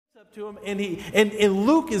up to him, and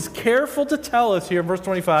Luke is careful to tell us here in verse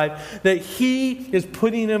 25 that he is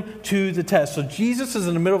putting him to the test. So Jesus is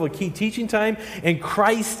in the middle of a key teaching time, and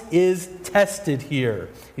Christ is tested here.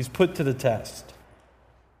 He's put to the test.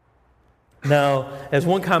 Now, as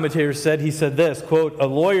one commentator said, he said this, quote, "A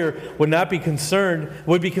lawyer would be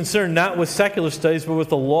concerned not with secular studies, but with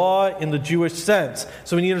the law in the Jewish sense."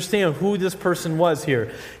 So we need to understand who this person was here.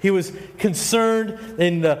 He was concerned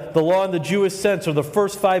in the law in the Jewish sense, or the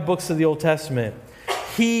first 5 books of the Old Testament.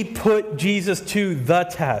 He put Jesus to the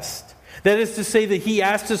test. That is to say that he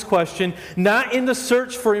asked this question not in the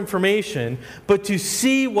search for information, but to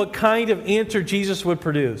see what kind of answer Jesus would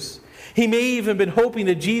produce. He may even been hoping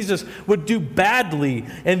that Jesus would do badly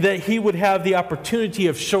and that he would have the opportunity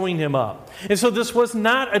of showing him up. And so this was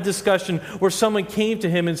not a discussion where someone came to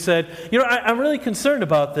him and said, I'm really concerned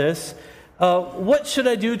about this. What should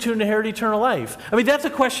I do to inherit eternal life? I mean, that's a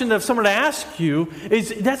question that if someone asks you,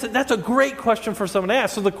 that's a great question for someone to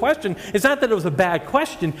ask. So the question is not that it was a bad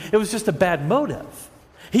question, it was just a bad motive.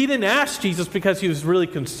 He didn't ask Jesus because he was really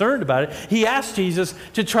concerned about it. He asked Jesus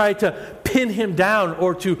to try to pin him down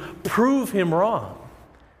or to prove him wrong.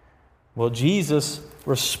 Well, Jesus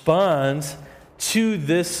responds to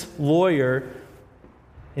this lawyer,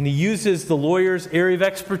 and he uses the lawyer's area of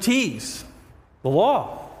expertise, the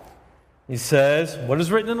law. He says, what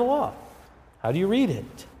is written in the law? How do you read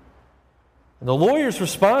it? And the lawyer's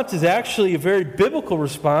response is actually a very biblical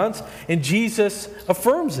response, and Jesus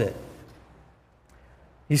affirms it.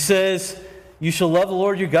 He says, you shall love the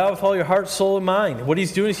Lord your God with all your heart, soul, and mind. What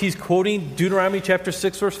he's doing is he's quoting Deuteronomy chapter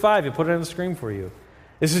 6, verse 5. He'll put it on the screen for you.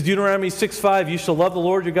 This is Deuteronomy 6:5. You shall love the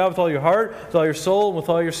Lord your God with all your heart, with all your soul, and with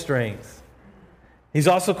all your strength. He's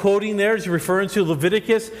also quoting there, he's referring to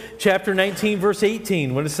Leviticus chapter 19, verse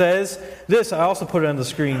 18, when it says this, I also put it on the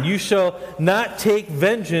screen. You shall not take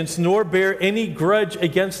vengeance nor bear any grudge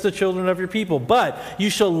against the children of your people, but you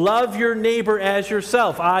shall love your neighbor as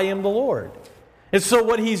yourself. I am the Lord. And so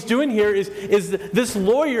what he's doing here is this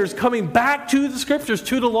lawyer is coming back to the scriptures,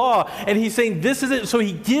 to the law, and he's saying this is it. So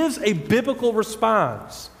he gives a biblical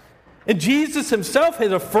response. And Jesus himself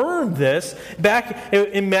had affirmed this back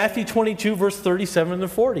in Matthew 22, verse 37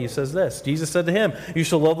 and 40. He says this, Jesus said to him, you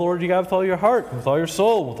shall love the Lord your God with all your heart, with all your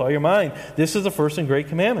soul, with all your mind. This is the first and great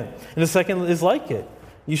commandment. And the second is like it.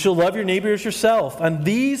 You shall love your neighbor as yourself. On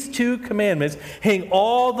these 2 commandments hang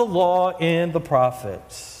all the law and the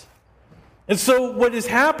prophets. And so what is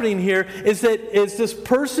happening here is that as this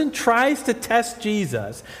person tries to test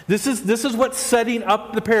Jesus, this is what's setting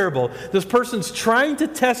up the parable. This person's trying to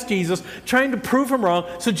test Jesus, trying to prove him wrong.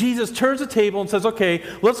 So Jesus turns the table and says, okay,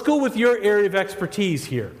 let's go with your area of expertise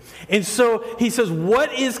here. And so he says,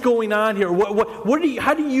 what is going on here?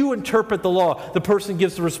 How do you interpret the law? The person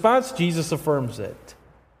gives the response, Jesus affirms it.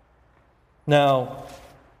 Now,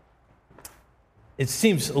 it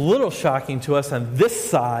seems a little shocking to us on this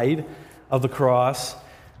side of the cross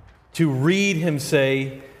to read him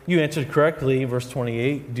say, you answered correctly, verse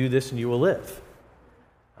 28, do this and you will live.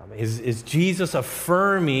 Is Jesus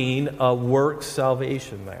affirming a work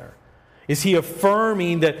salvation there? Is he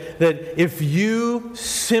affirming that if you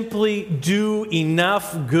simply do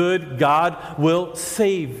enough good, God will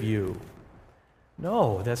save you?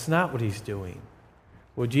 No, that's not what he's doing.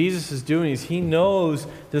 What Jesus is doing is he knows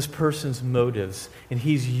this person's motives, and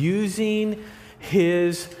he's using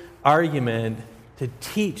his argument to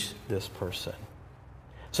teach this person.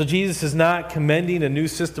 So Jesus is not commending a new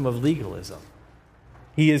system of legalism.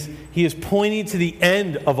 He is pointing to the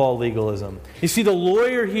end of all legalism. You see, the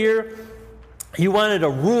lawyer here, he wanted a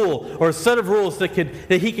rule or a set of rules that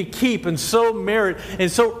he could keep and so merit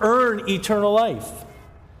and so earn eternal life.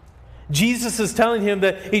 Jesus is telling him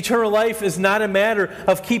that eternal life is not a matter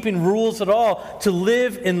of keeping rules at all. To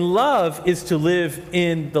live in love is to live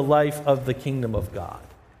in the life of the kingdom of God.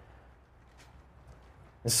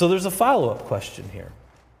 And so there's a follow-up question here.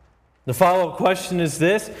 The follow-up question is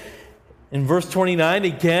this. In verse 29,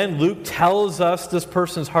 again, Luke tells us this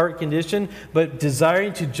person's heart condition, but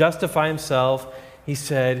desiring to justify himself, he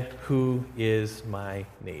said, who is my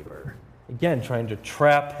neighbor? Again, trying to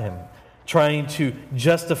trap him, trying to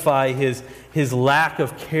justify his lack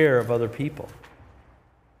of care of other people.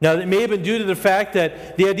 Now, it may have been due to the fact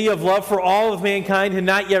that the idea of love for all of mankind had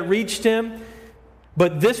not yet reached him.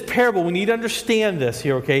 But this parable, we need to understand this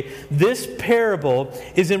here, okay? This parable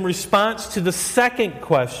is in response to the second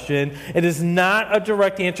question. It is not a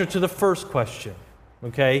direct answer to the first question.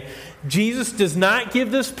 Okay? Jesus does not give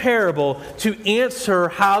this parable to answer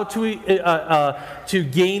how to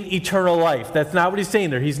gain eternal life. That's not what he's saying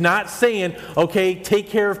there. He's not saying, okay, take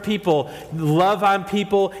care of people, love on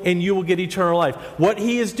people, and you will get eternal life. What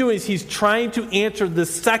he is doing is he's trying to answer the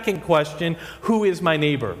second question, who is my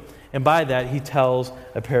neighbor? And by that, he tells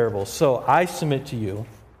a parable. So I submit to you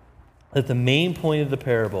that the main point of the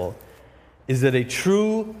parable is that a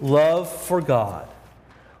true love for God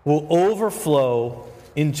will overflow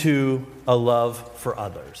into a love for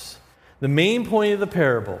others. The main point of the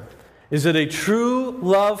parable is that a true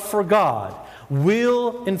love for God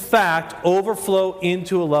will, in fact, overflow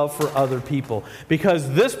into a love for other people.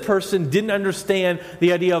 Because this person didn't understand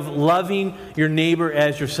the idea of loving your neighbor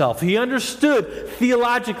as yourself. He understood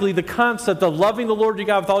theologically the concept of loving the Lord your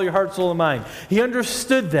God with all your heart, soul, and mind. He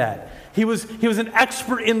understood that. He was an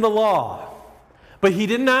expert in the law. But he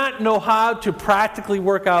did not know how to practically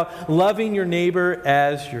work out loving your neighbor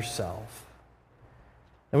as yourself.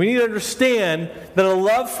 And we need to understand that a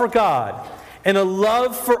love for God and a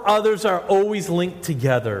love for others are always linked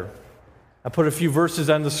together. I put a few verses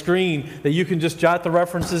on the screen that you can just jot the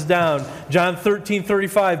references down. John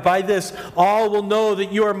 13:35, by this all will know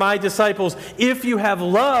that you are my disciples if you have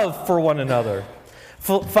love for one another.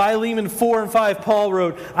 Philemon 4:5, Paul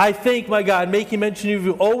wrote, I thank my God, making mention of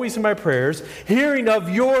you always in my prayers, hearing of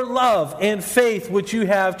your love and faith which you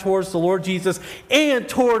have towards the Lord Jesus and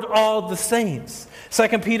toward all the saints.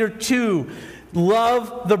 2 Peter 2,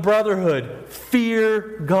 love the brotherhood, fear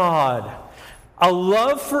God. A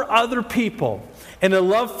love for other people and a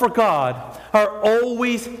love for God are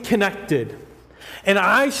always connected. And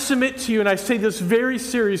I submit to you, and I say this very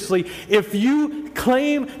seriously, if you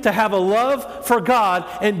claim to have a love for God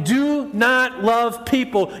and do not love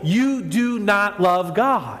people, you do not love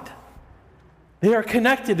God. They are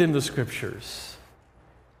connected in the Scriptures.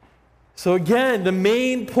 So again, the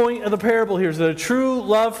main point of the parable here is that a true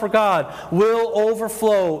love for God will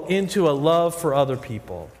overflow into a love for other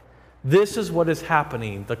people. This is what is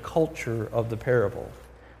happening, the culture of the parable.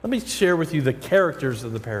 Let me share with you the characters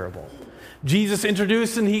of the parable. Jesus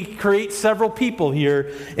introduced and he creates several people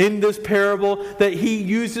here in this parable that he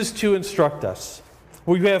uses to instruct us.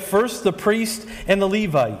 We have first the priest and the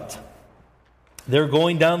Levite. They're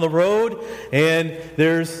going down the road and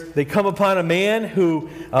they come upon a man who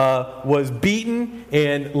was beaten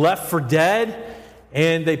and left for dead.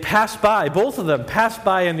 And they pass by, both of them pass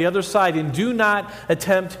by on the other side and do not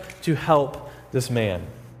attempt to help this man.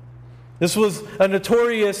 This was a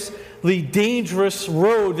notoriously dangerous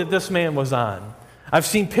road that this man was on. I've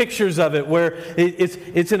seen pictures of it where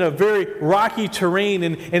it's in a very rocky terrain,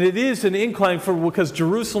 and it is an incline because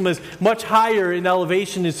Jerusalem is much higher in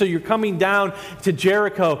elevation, and so you're coming down to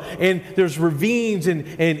Jericho, and there's ravines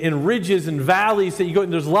and ridges and valleys that you go,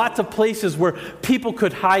 and there's lots of places where people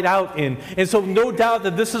could hide out in. And so no doubt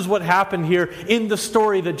that this is what happened here in the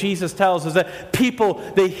story that Jesus tells, is that people,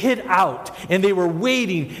 they hid out, and they were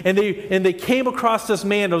waiting, and they came across this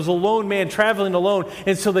man. It was a lone man traveling alone,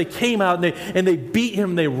 and so they came out, and they beat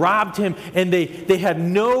him, they robbed him, and they had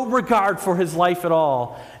no regard for his life at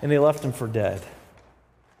all, and they left him for dead.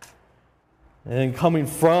 And then coming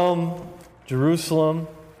from Jerusalem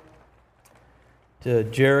to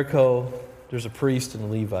Jericho, there's a priest and a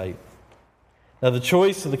Levite. Now the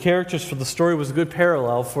choice of the characters for the story was a good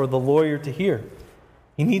parallel for the lawyer to hear.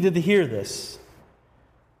 He needed to hear this.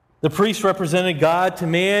 The priest represented God to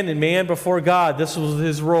man and man before God. This was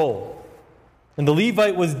his role. And the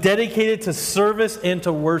Levite was dedicated to service and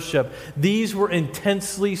to worship. These were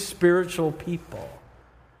intensely spiritual people.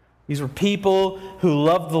 These were people who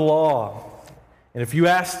loved the law. And if you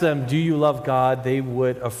asked them, do you love God? They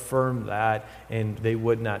would affirm that, and they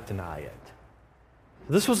would not deny it.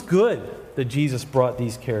 This was good that Jesus brought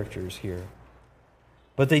these characters here.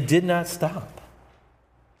 But they did not stop.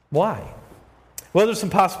 Why? Well, there's some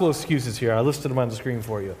possible excuses here. I listed them on the screen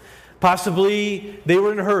for you. Possibly they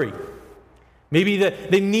were in a hurry. Maybe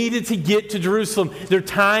they needed to get to Jerusalem. Their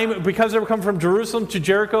time, because they were coming from Jerusalem to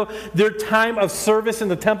Jericho, their time of service in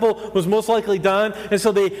the temple was most likely done. And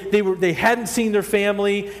so they hadn't seen their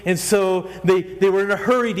family, and so they were in a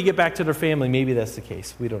hurry to get back to their family. Maybe that's the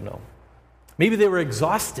case. We don't know. Maybe they were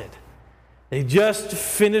exhausted. They just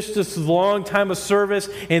finished this long time of service,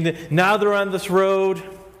 and now they're on this road,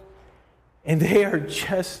 and they are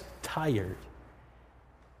just tired.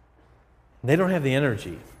 They don't have the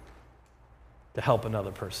energy to help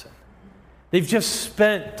another person. They've just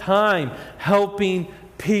spent time helping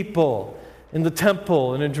people in the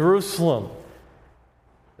temple and in Jerusalem.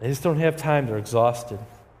 They just don't have time. They're exhausted.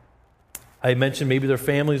 I mentioned maybe their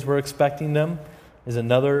families were expecting them is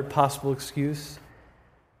another possible excuse.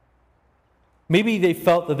 Maybe they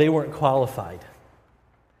felt that they weren't qualified.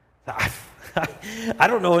 I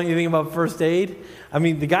don't know anything about first aid. I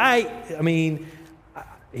mean, the guy,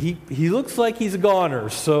 he looks like he's a goner,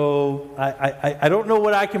 so I don't know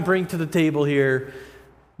what I can bring to the table here.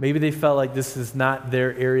 Maybe they felt like this is not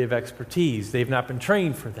their area of expertise. They've not been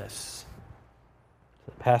trained for this.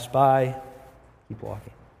 So pass by, keep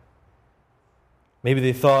walking. Maybe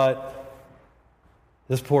they thought,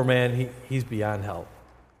 this poor man, he's beyond help.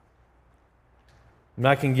 I'm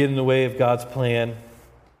not going to get in the way of God's plan.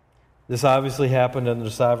 This obviously happened under the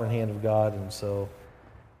sovereign hand of God, and so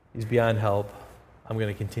he's beyond help. I'm going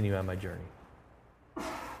to continue on my journey.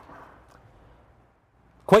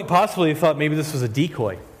 Quite possibly, they thought maybe this was a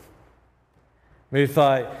decoy. Maybe they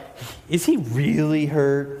thought, is he really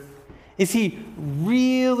hurt? Is he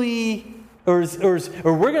really, or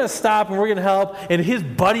we're going to stop and we're going to help, and his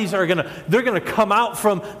buddies they're going to come out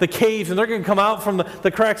from the caves, and they're going to come out from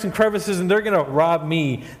the cracks and crevices, and they're going to rob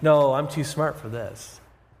me. No, I'm too smart for this.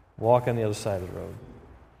 Walk on the other side of the road.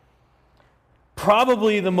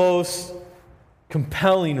 Probably the most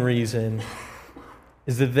compelling reason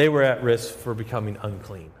is that they were at risk for becoming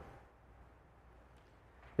unclean.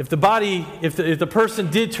 If the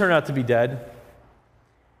person did turn out to be dead,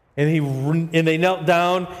 and they knelt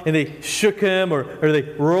down and they shook him or they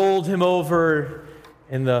rolled him over,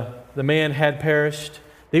 and the man had perished,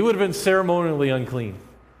 they would have been ceremonially unclean.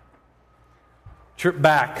 Trip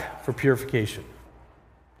back for purification.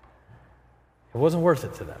 It wasn't worth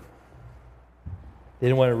it to them. They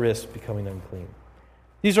didn't want to risk becoming unclean.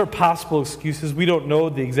 These are possible excuses. We don't know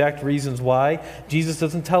the exact reasons why. Jesus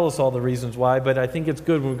doesn't tell us all the reasons why, but I think it's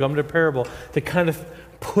good when we come to a parable to kind of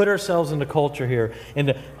put ourselves in the culture here and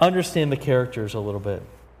to understand the characters a little bit.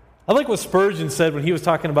 I like what Spurgeon said when he was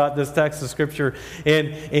talking about this text of Scripture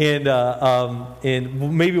and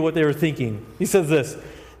maybe what they were thinking. He says this: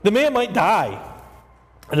 the man might die,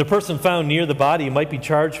 and the person found near the body might be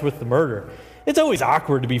charged with the murder. It's always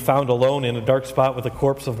awkward to be found alone in a dark spot with the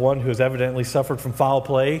corpse of one who has evidently suffered from foul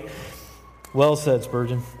play. Well said,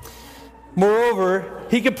 Spurgeon. Moreover,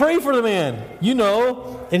 he could pray for the man,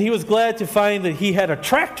 and he was glad to find that he had a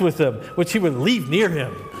tract with him, which he would leave near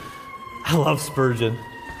him. I love Spurgeon.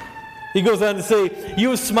 He goes on to say,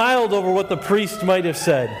 you have smiled over what the priest might have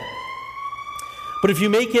said. But if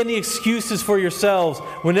you make any excuses for yourselves,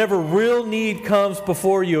 whenever real need comes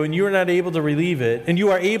before you and you are not able to relieve it, and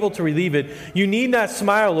you are able to relieve it, you need not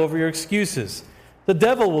smile over your excuses. The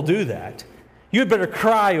devil will do that. You had better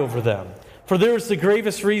cry over them. For there is the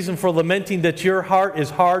gravest reason for lamenting that your heart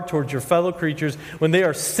is hard towards your fellow creatures when they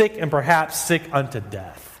are sick and perhaps sick unto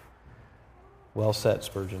death. Well said,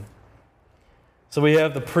 Spurgeon. So we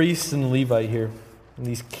have the priest and the Levite here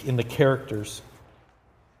in the characters.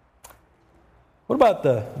 What about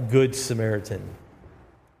the Good Samaritan?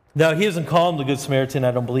 Now, he doesn't call him the Good Samaritan,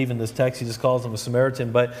 I don't believe, in this text. He just calls him a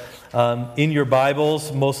Samaritan. But in your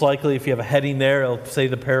Bibles, most likely, if you have a heading there, it'll say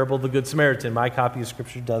the parable of the Good Samaritan. My copy of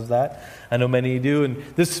Scripture does that. I know many of you do. And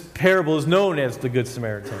this parable is known as the Good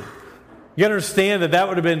Samaritan. You understand that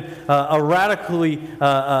would have been a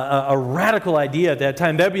radical idea at that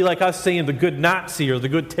time. That would be like us saying the good Nazi or the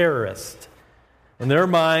good terrorist. In their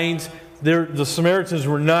minds, the Samaritans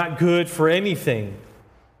were not good for anything.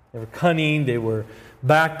 They were cunning, they were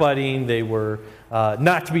backbiting, they were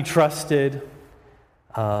not to be trusted.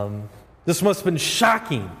 This must have been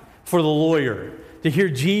shocking for the lawyer to hear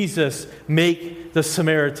Jesus make the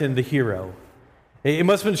Samaritan the hero. It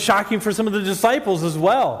must have been shocking for some of the disciples as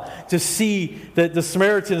well to see that the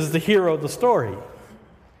Samaritan is the hero of the story.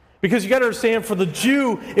 Because you got to understand, for the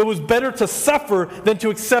Jew, it was better to suffer than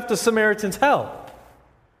to accept the Samaritan's help.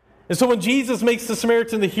 And so when Jesus makes the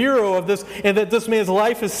Samaritan the hero of this, and that this man's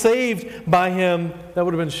life is saved by him, that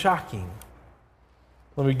would have been shocking.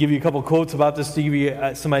 Let me give you a couple quotes about this to give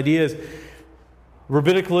you some ideas.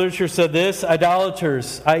 Rabbinic literature said this: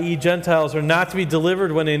 idolaters, i.e. Gentiles, are not to be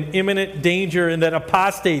delivered when in imminent danger, and that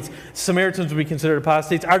apostates, Samaritans would be considered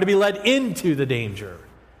apostates, are to be led into the danger.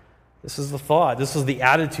 This is the thought, this is the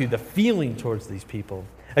attitude, the feeling towards these people.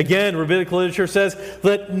 Again, rabbinic literature says,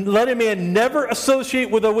 let a man never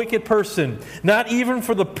associate with a wicked person, not even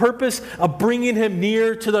for the purpose of bringing him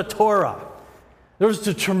near to the Torah. There's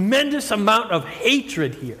a tremendous amount of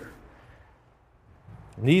hatred here.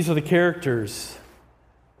 And these are the characters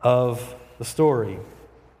of the story.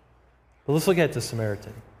 But let's look at the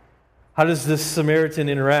Samaritan. How does this Samaritan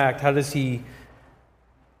interact? How does he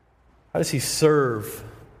serve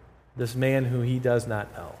this man who he does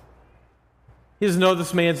not know? He doesn't know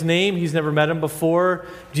this man's name. He's never met him before.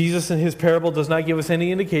 Jesus in his parable does not give us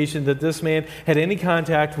any indication that this man had any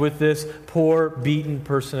contact with this poor, beaten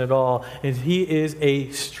person at all. And he is a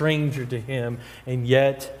stranger to him, and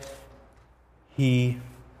yet he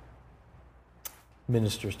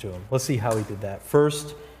ministers to him. Let's see how he did that.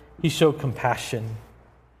 First, he showed compassion.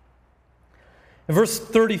 In verse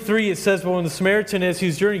 33, it says, "But when the Samaritan, as he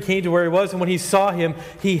was journeying, came to where he was, and when he saw him,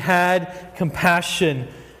 he had compassion,"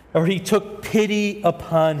 or he took pity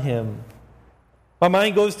upon him. My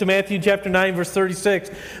mind goes to Matthew chapter 9, verse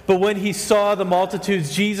 36. "But when he saw the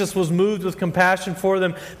multitudes, Jesus was moved with compassion for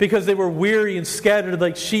them, because they were weary and scattered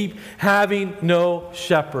like sheep, having no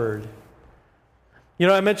shepherd." You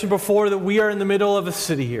know, I mentioned before that we are in the middle of a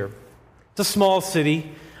city here. It's a small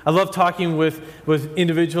city. I love talking with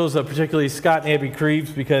individuals, particularly Scott and Abby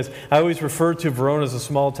Creeves, because I always refer to Verona as a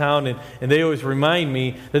small town, and they always remind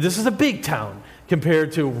me that this is a big town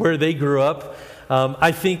compared to where they grew up.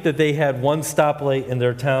 I think that they had one stoplight in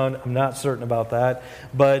their town. I'm not certain about that,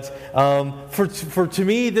 but to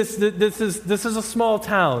me, this is a small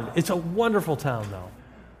town. It's a wonderful town, though.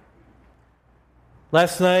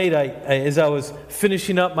 Last night, as I was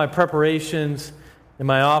finishing up my preparations in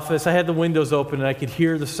my office, I had the windows open and I could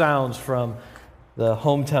hear the sounds from the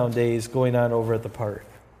hometown days going on over at the park.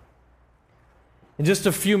 In just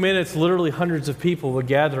a few minutes, literally hundreds of people would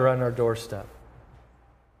gather on our doorstep.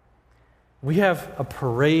 We have a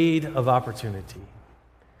parade of opportunity.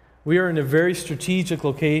 We are in a very strategic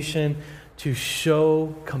location to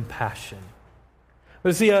show compassion.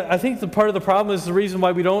 But see, I think the part of the problem is the reason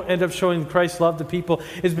why we don't end up showing Christ's love to people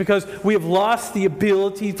is because we have lost the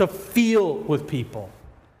ability to feel with people.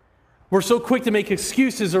 We're so quick to make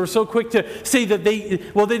excuses, or we're so quick to say that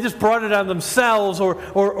they just brought it on themselves,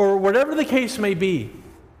 or whatever the case may be.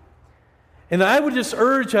 And I would just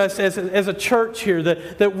urge us as a church here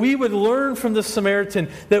that we would learn from the Samaritan,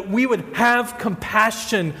 that we would have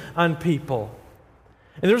compassion on people.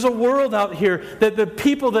 And there's a world out here that the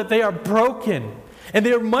people, that they are broken. And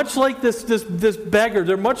they're much like this beggar.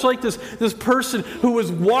 They're much like this person who was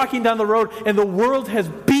walking down the road, and the world has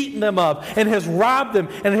beaten them up and has robbed them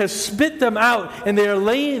and has spit them out, and they are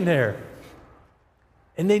laying there.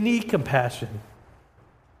 And they need compassion.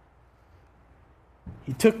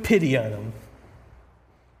 He took pity on them.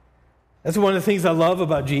 That's one of the things I love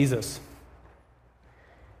about Jesus.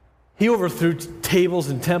 He overthrew tables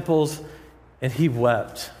and temples, and he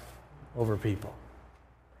wept over people.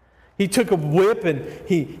 He took a whip and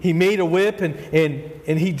he made a whip and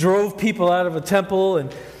he drove people out of a temple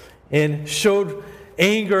and showed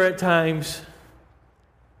anger at times.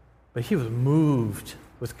 But he was moved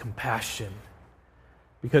with compassion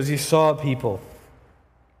because he saw people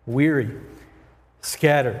weary,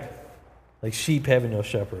 scattered, like sheep having no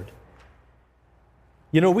shepherd.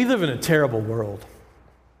 You know, we live in a terrible world.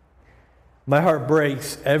 My heart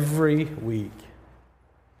breaks every week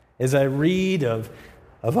as I read of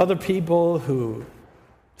other people who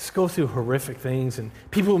just go through horrific things and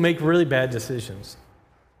people who make really bad decisions.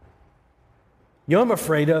 You know what I'm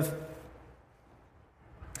afraid of?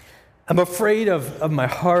 I'm afraid of my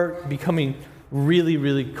heart becoming really,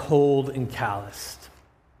 really cold and calloused.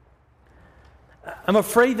 I'm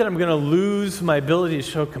afraid that I'm going to lose my ability to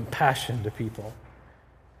show compassion to people.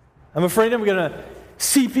 I'm afraid I'm going to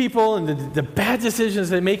see people and the bad decisions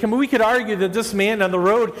they make. I mean, we could argue that this man on the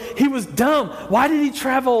road, he was dumb. Why did he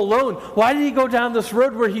travel alone? Why did he go down this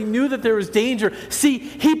road where he knew that there was danger? See,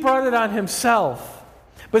 he brought it on himself.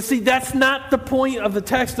 But see, that's not the point of the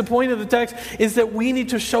text. The point of the text is that we need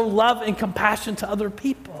to show love and compassion to other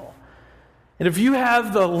people. And if you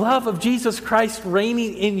have the love of Jesus Christ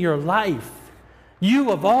reigning in your life,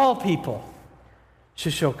 you of all people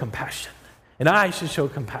should show compassion. And I should show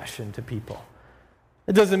compassion to people.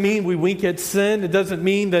 It doesn't mean we wink at sin. It doesn't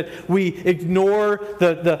mean that we ignore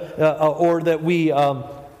or that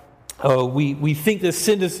we think that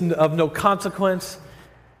sin is of no consequence.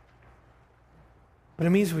 But it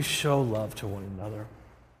means we show love to one another.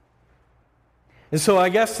 And so I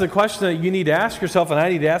guess the question that you need to ask yourself, and I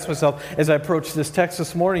need to ask myself as I approach this text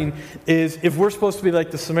this morning, is if we're supposed to be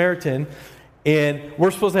like the Samaritan and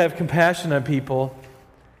we're supposed to have compassion on people,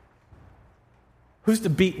 who's the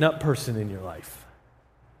beaten up person in your life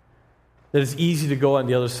that is easy to go on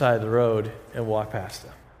the other side of the road and walk past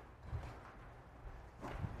them?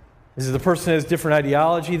 Is it the person that has different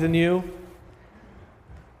ideology than you? Is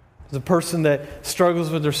it the person that struggles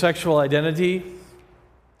with their sexual identity,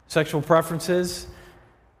 sexual preferences?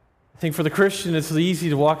 I think for the Christian, it's easy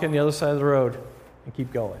to walk on the other side of the road and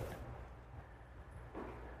keep going.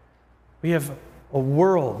 We have a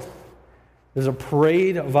world, there's a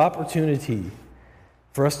parade of opportunity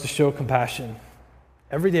for us to show compassion.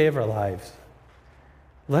 every day of our lives.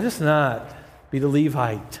 Let us not be the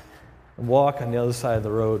Levite and walk on the other side of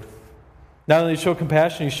the road. Not only show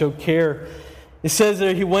compassion, he showed care. It says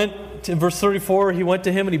there he went, in verse 34, he went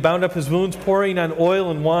to him and he bound up his wounds, pouring on oil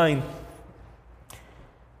and wine.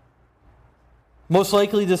 Most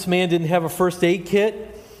likely this man didn't have a first aid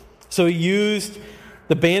kit, so he used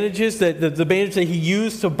the bandages, the bandage that he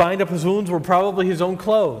used to bind up his wounds were probably his own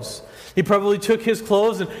clothes. He probably took his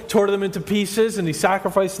clothes and tore them into pieces, and he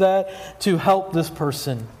sacrificed that to help this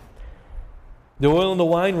person. The oil and the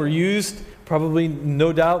wine were used, probably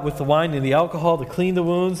no doubt with the wine and the alcohol, to clean the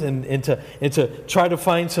wounds and to try to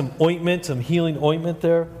find some ointment, some healing ointment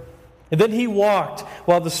there. And then he walked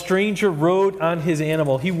while the stranger rode on his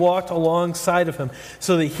animal. He walked alongside of him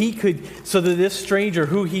so that this stranger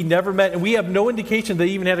who he never met, and we have no indication they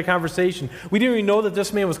even had a conversation. We didn't even know that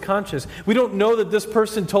this man was conscious. We don't know that this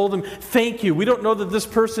person told him, thank you. We don't know that this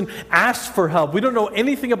person asked for help. We don't know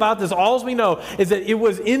anything about this. All we know is that it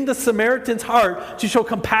was in the Samaritan's heart to show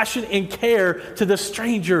compassion and care to the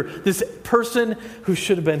stranger, this person who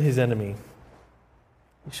should have been his enemy.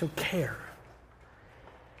 He showed care.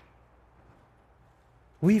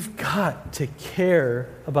 We've got to care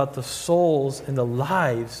about the souls and the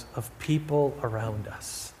lives of people around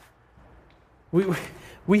us.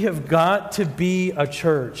 We have got to be a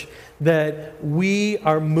church that we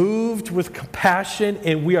are moved with compassion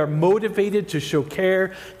and we are motivated to show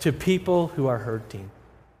care to people who are hurting.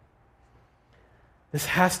 This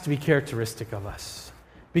has to be characteristic of us.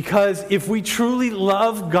 Because if we truly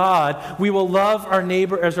love God, we will love our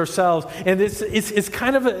neighbor as ourselves. And it's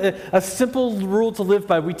kind of a simple rule to live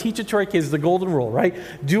by. We teach it to our kids, the golden rule, right?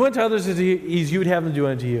 Do unto others as you would have them do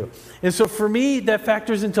unto you. And so for me, that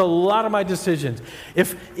factors into a lot of my decisions.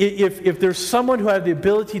 If there's someone who has the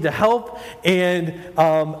ability to help and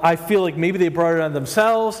I feel like maybe they brought it on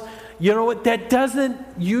themselves, you know what? That doesn't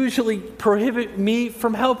usually prohibit me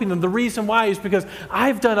from helping them. The reason why is because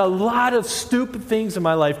I've done a lot of stupid things in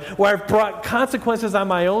my life where I've brought consequences on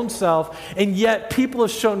my own self, and yet people have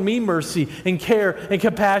shown me mercy and care and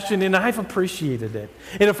compassion, and I've appreciated it.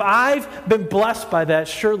 And if I've been blessed by that,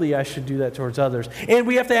 surely I should do that towards others. And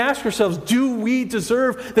we have to ask ourselves, do we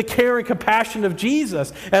deserve the care and compassion of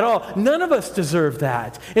Jesus at all? None of us deserve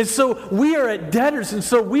that. And so we are at debtors, and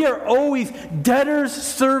so we are always debtors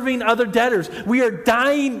serving other debtors. We are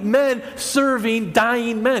dying men serving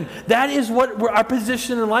dying men. That is what our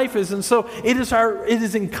position in life is. And so it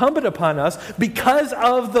is incumbent upon us, because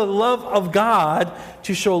of the love of God,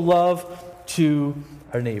 to show love to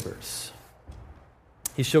our neighbors.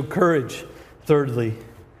 He showed courage, thirdly.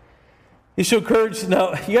 He showed courage.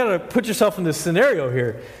 Now, you got to put yourself in this scenario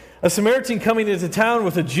here. A Samaritan coming into town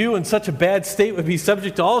with a Jew in such a bad state would be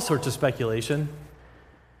subject to all sorts of speculation.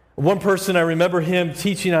 One person, I remember him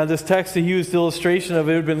teaching on this text, he used the illustration of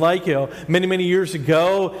it had been like, many, many years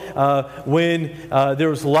ago when there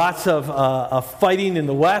was lots of fighting in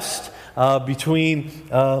the West between,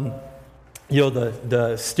 the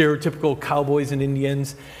stereotypical cowboys and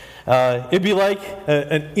Indians. It'd be like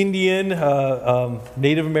an Indian,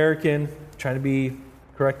 Native American, trying to be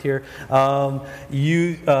correct here.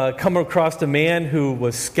 You come across a man who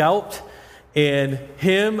was scalped, and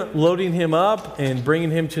him loading him up and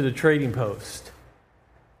bringing him to the trading post,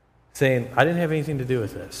 saying, I didn't have anything to do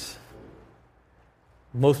with this.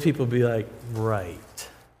 Most people would be like, right.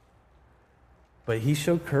 But he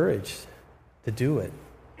showed courage to do it.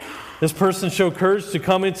 This person showed courage to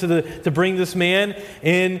come to bring this man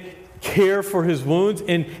and care for his wounds,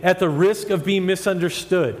 and at the risk of being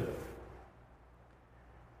misunderstood.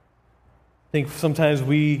 I think sometimes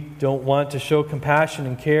we don't want to show compassion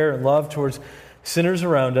and care and love towards sinners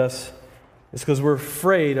around us. It's because we're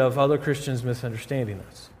afraid of other Christians misunderstanding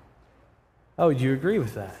us. Oh, do you agree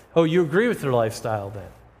with that? Oh, you agree with their lifestyle then?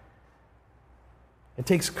 It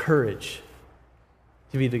takes courage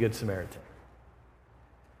to be the Good Samaritan.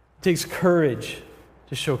 It takes courage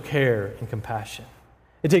to show care and compassion.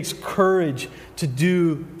 It takes courage to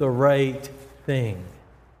do the right thing.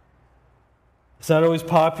 It's not always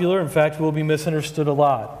popular. In fact, we'll be misunderstood a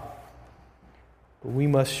lot. But we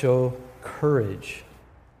must show courage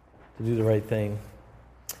to do the right thing.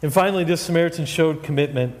 And finally, this Samaritan showed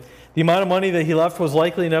commitment. The amount of money that he left was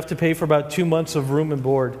likely enough to pay for about 2 months of room and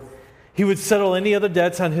board. He would settle any other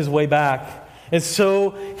debts on his way back. And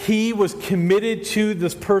so he was committed to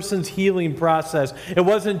this person's healing process. It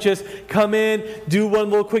wasn't just come in, do one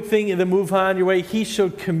little quick thing, and then move on your way. He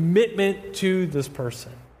showed commitment to this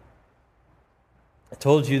person. I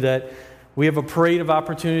told you that we have a parade of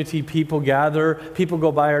opportunity. People gather. People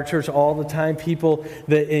go by our church all the time. People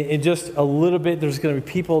that in just a little bit, there's going to be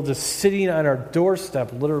people just sitting on our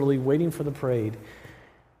doorstep, literally waiting for the parade.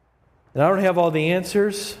 And I don't have all the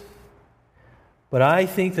answers, but I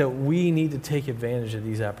think that we need to take advantage of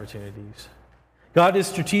these opportunities. God has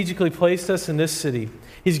strategically placed us in this city.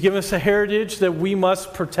 He's given us a heritage that we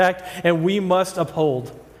must protect and we must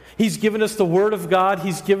uphold. He's given us the Word of God.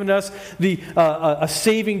 He's given us a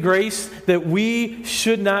saving grace that we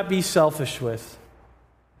should not be selfish with.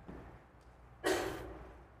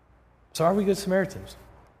 So are we good Samaritans?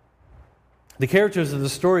 The characters of the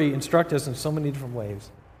story instruct us in so many different ways.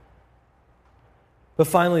 But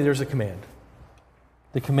finally, there's a command.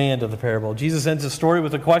 The command of the parable. Jesus ends the story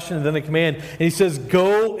with a question and then a command. And he says,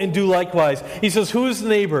 go and do likewise. He says, who is the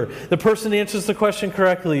neighbor? The person answers the question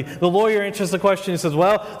correctly. The lawyer answers the question. He says,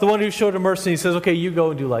 well, the one who showed him mercy. He says, okay, you go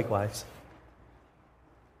and do likewise.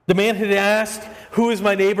 The man had asked, who is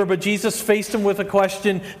my neighbor? But Jesus faced him with a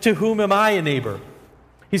question, to whom am I a neighbor?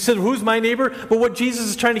 He said, who's my neighbor? But what Jesus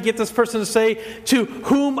is trying to get this person to say, to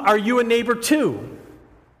whom are you a neighbor to?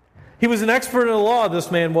 He was an expert in the law,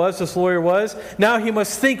 this lawyer was. Now he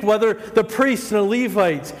must think whether the priests and the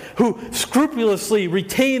Levites, who scrupulously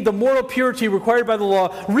retained the moral purity required by the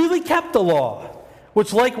law, really kept the law,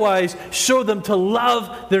 which likewise showed them to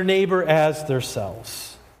love their neighbor as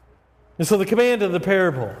themselves. And so the command of the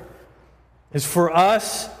parable is for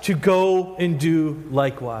us to go and do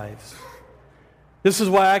likewise. This is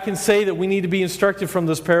why I can say that we need to be instructed from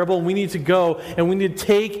this parable. We need to go and we need to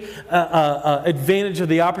take advantage of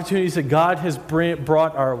the opportunities that God has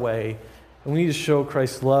brought our way. And we need to show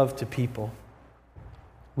Christ's love to people.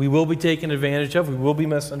 We will be taken advantage of. We will be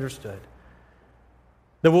misunderstood.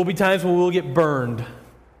 There will be times when we will get burned.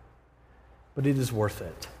 But it is worth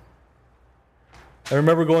it. I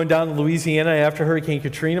remember going down to Louisiana after Hurricane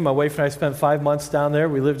Katrina. My wife and I spent 5 months down there.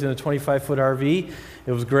 We lived in a 25-foot RV.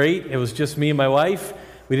 It was great. It was just me and my wife.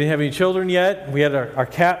 We didn't have any children yet. We had our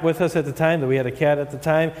cat with us at the time. We had a cat at the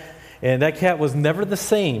time. And that cat was never the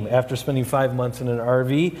same after spending 5 months in an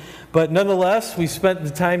RV. But nonetheless, we spent the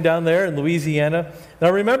time down there in Louisiana. And I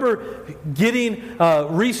remember getting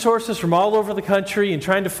resources from all over the country and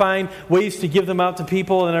trying to find ways to give them out to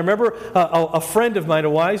people. And I remember a friend of mine, a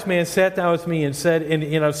wise man, sat down with me and said,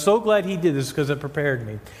 and I'm so glad he did this because it prepared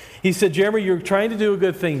me. He said, Jeremy, you're trying to do a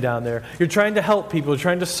good thing down there. You're trying to help people. You're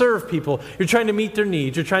trying to serve people. You're trying to meet their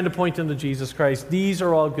needs. You're trying to point them to Jesus Christ. These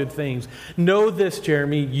are all good things. Know this,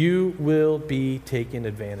 Jeremy, you will be taken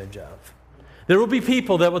advantage of. There will be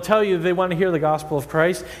people that will tell you they want to hear the gospel of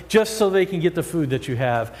Christ just so they can get the food that you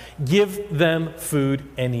have. Give them food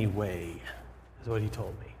anyway, is what he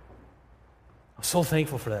told me. I'm so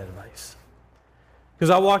thankful for that advice. Because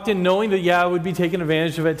I walked in knowing that, I would be taken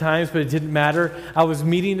advantage of at times, but it didn't matter. I was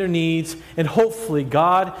meeting their needs, and hopefully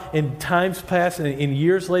God, in times past and in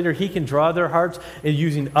years later, He can draw their hearts, and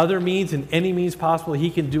using other means and any means possible, He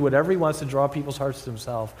can do whatever He wants to draw people's hearts to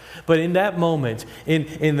Himself. But in that moment,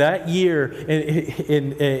 in that year,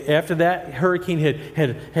 after that hurricane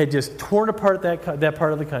had just torn apart that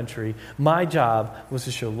part of the country, my job was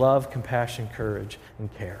to show love, compassion, courage,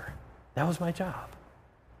 and care. That was my job.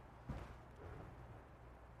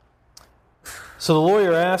 So the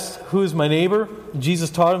lawyer asked, who is my neighbor? Jesus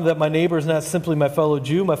taught him that my neighbor is not simply my fellow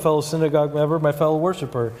Jew, my fellow synagogue member, my fellow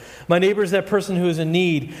worshiper. My neighbor is that person who is in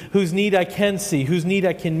need, whose need I can see, whose need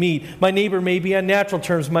I can meet. My neighbor may be on natural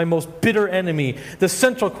terms my most bitter enemy. The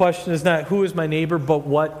central question is not who is my neighbor, but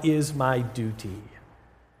what is my duty?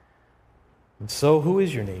 And so who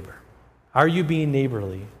is your neighbor? Are you being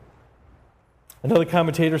neighborly? Another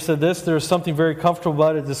commentator said this, there is something very comfortable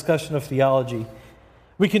about a discussion of theology.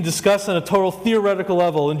 We can discuss on a total theoretical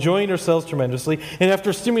level, enjoying ourselves tremendously, and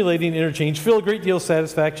after stimulating interchange, feel a great deal of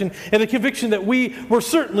satisfaction and a conviction that we were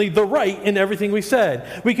certainly the right in everything we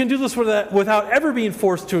said. We can do this without ever being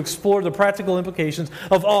forced to explore the practical implications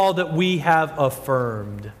of all that we have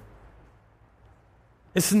affirmed.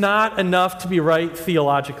 It's not enough to be right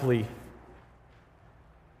theologically.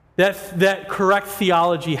 That correct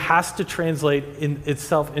theology has to translate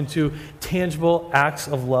itself into tangible acts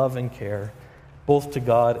of love and care, both to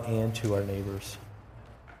God and to our neighbors.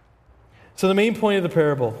 So the main point of the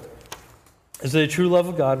parable is that a true love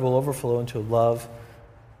of God will overflow into love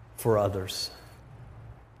for others.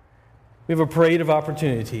 We have a parade of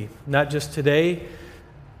opportunity, not just today,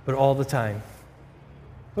 but all the time.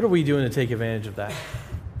 What are we doing to take advantage of that?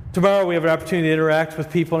 Tomorrow we have an opportunity to interact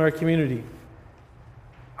with people in our community.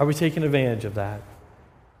 Are we taking advantage of that?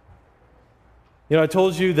 I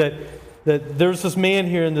told you that there's this man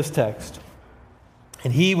here in this text.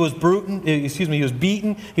 And he was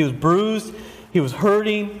beaten, he was bruised, he was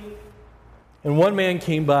hurting. And one man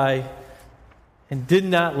came by and did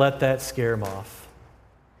not let that scare him off.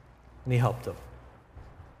 And he helped him.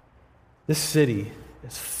 This city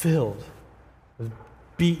is filled with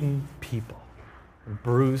beaten people and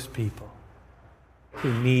bruised people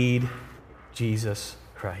who need Jesus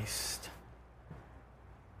Christ.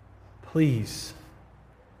 Please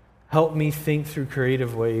help me think through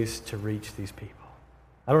creative ways to reach these people.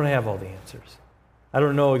 I don't have all the answers. I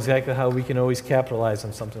don't know exactly how we can always capitalize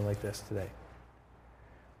on something like this today.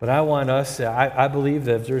 But I want us, I believe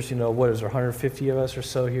that if there's, there 150 of us or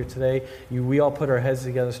so here today, we all put our heads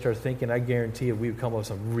together and start thinking, I guarantee you we would come up with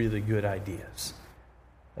some really good ideas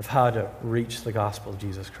of how to reach the gospel of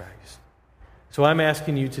Jesus Christ. So I'm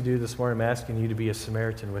asking you to do this morning, I'm asking you to be a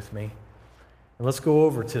Samaritan with me. And let's go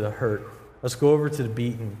over to the hurt. Let's go over to the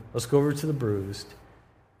beaten. Let's go over to the bruised.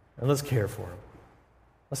 And let's care for them.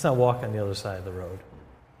 Let's not walk on the other side of the road.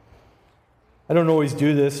 I don't always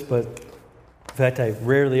do this, but in fact, I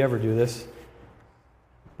rarely ever do this.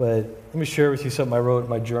 But let me share with you something I wrote in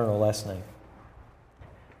my journal last night.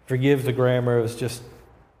 Forgive the grammar, it was just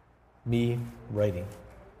me writing.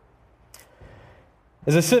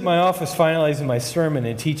 As I sit in my office finalizing my sermon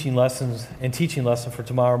and teaching lesson for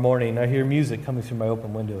tomorrow morning, I hear music coming through my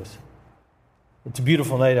open windows. It's a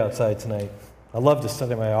beautiful night outside tonight. I love to sit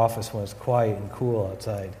in my office when it's quiet and cool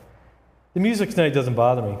outside. The music tonight doesn't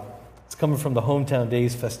bother me. It's coming from the Hometown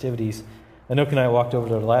Days festivities. Anouk and I walked over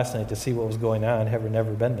there last night to see what was going on, having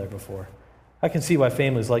never been there before. I can see why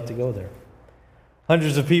families like to go there.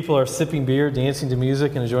 Hundreds of people are sipping beer, dancing to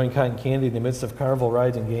music, and enjoying cotton candy in the midst of carnival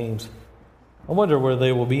rides and games. I wonder where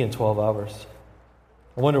they will be in 12 hours.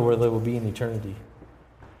 I wonder where they will be in eternity.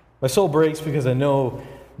 My soul breaks because I know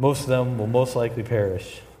most of them will most likely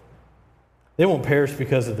perish. They won't perish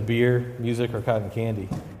because of the beer, music, or cotton candy.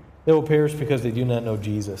 They will perish because they do not know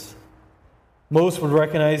Jesus. Most would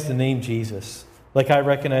recognize the name Jesus, like I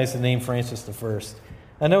recognize the name Francis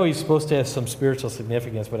I. I know he's supposed to have some spiritual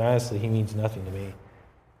significance, but honestly, he means nothing to me.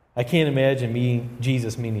 I can't imagine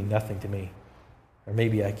Jesus meaning nothing to me. Or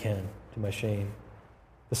maybe I can, to my shame.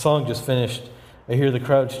 The song just finished. I hear the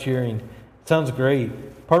crowds cheering. It sounds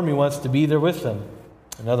great. Part of me wants to be there with them.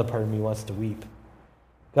 Another part of me wants to weep.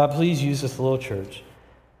 God, please use this little church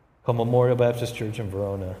called Memorial Baptist Church in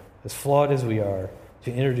Verona, as flawed as we are,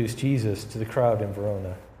 to introduce Jesus to the crowd in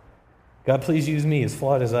Verona. God, please use me, as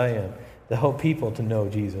flawed as I am, to help people to know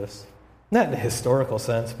Jesus. Not in a historical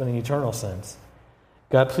sense, but in an eternal sense.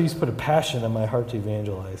 God, please put a passion in my heart to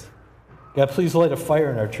evangelize. God, please light a fire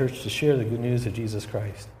in our church to share the good news of Jesus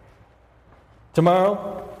Christ.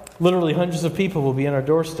 Tomorrow, literally hundreds of people will be on our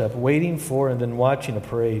doorstep waiting for and then watching a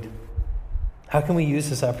parade. How can we use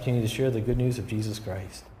this opportunity to share the good news of Jesus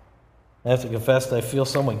Christ? I have to confess that I feel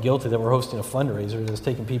somewhat guilty that we're hosting a fundraiser that's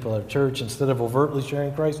taking people out of church instead of overtly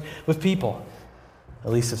sharing Christ with people.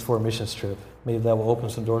 At least it's for a missions trip. Maybe that will open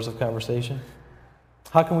some doors of conversation.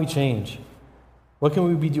 How can we change? What can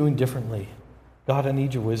we be doing differently? God, I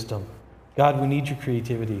need your wisdom. God, we need your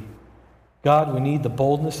creativity. God, we need the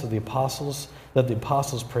boldness of the apostles that the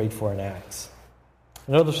apostles prayed for in Acts.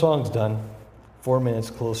 Another song's done. 4 minutes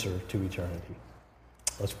closer to eternity.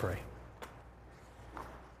 Let's pray.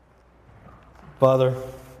 Father,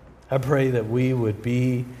 I pray that we would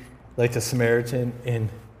be like the Samaritan and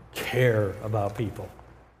care about people.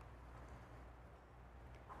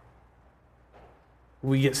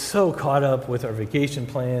 We get so caught up with our vacation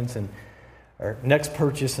plans and our next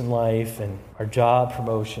purchase in life and our job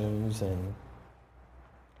promotions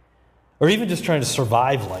or even just trying to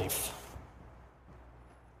survive life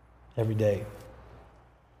every day.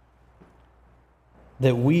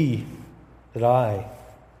 That I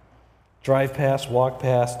drive past, walk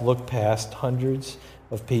past, look past hundreds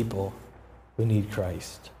of people who need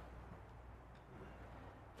Christ.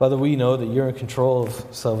 Father, we know that you're in control of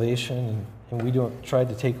salvation, and we don't try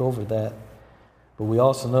to take over that. But we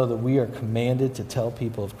also know that we are commanded to tell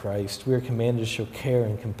people of Christ. We are commanded to show care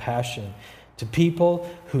and compassion to people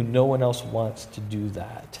who no one else wants to do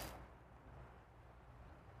that.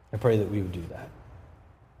 I pray that we would do that.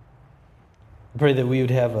 I pray that we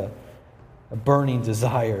would have a burning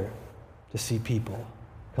desire to see people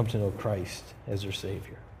come to know Christ as their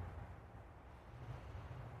Savior.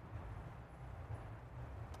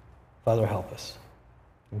 Father, help us.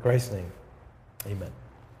 In Christ's name, amen.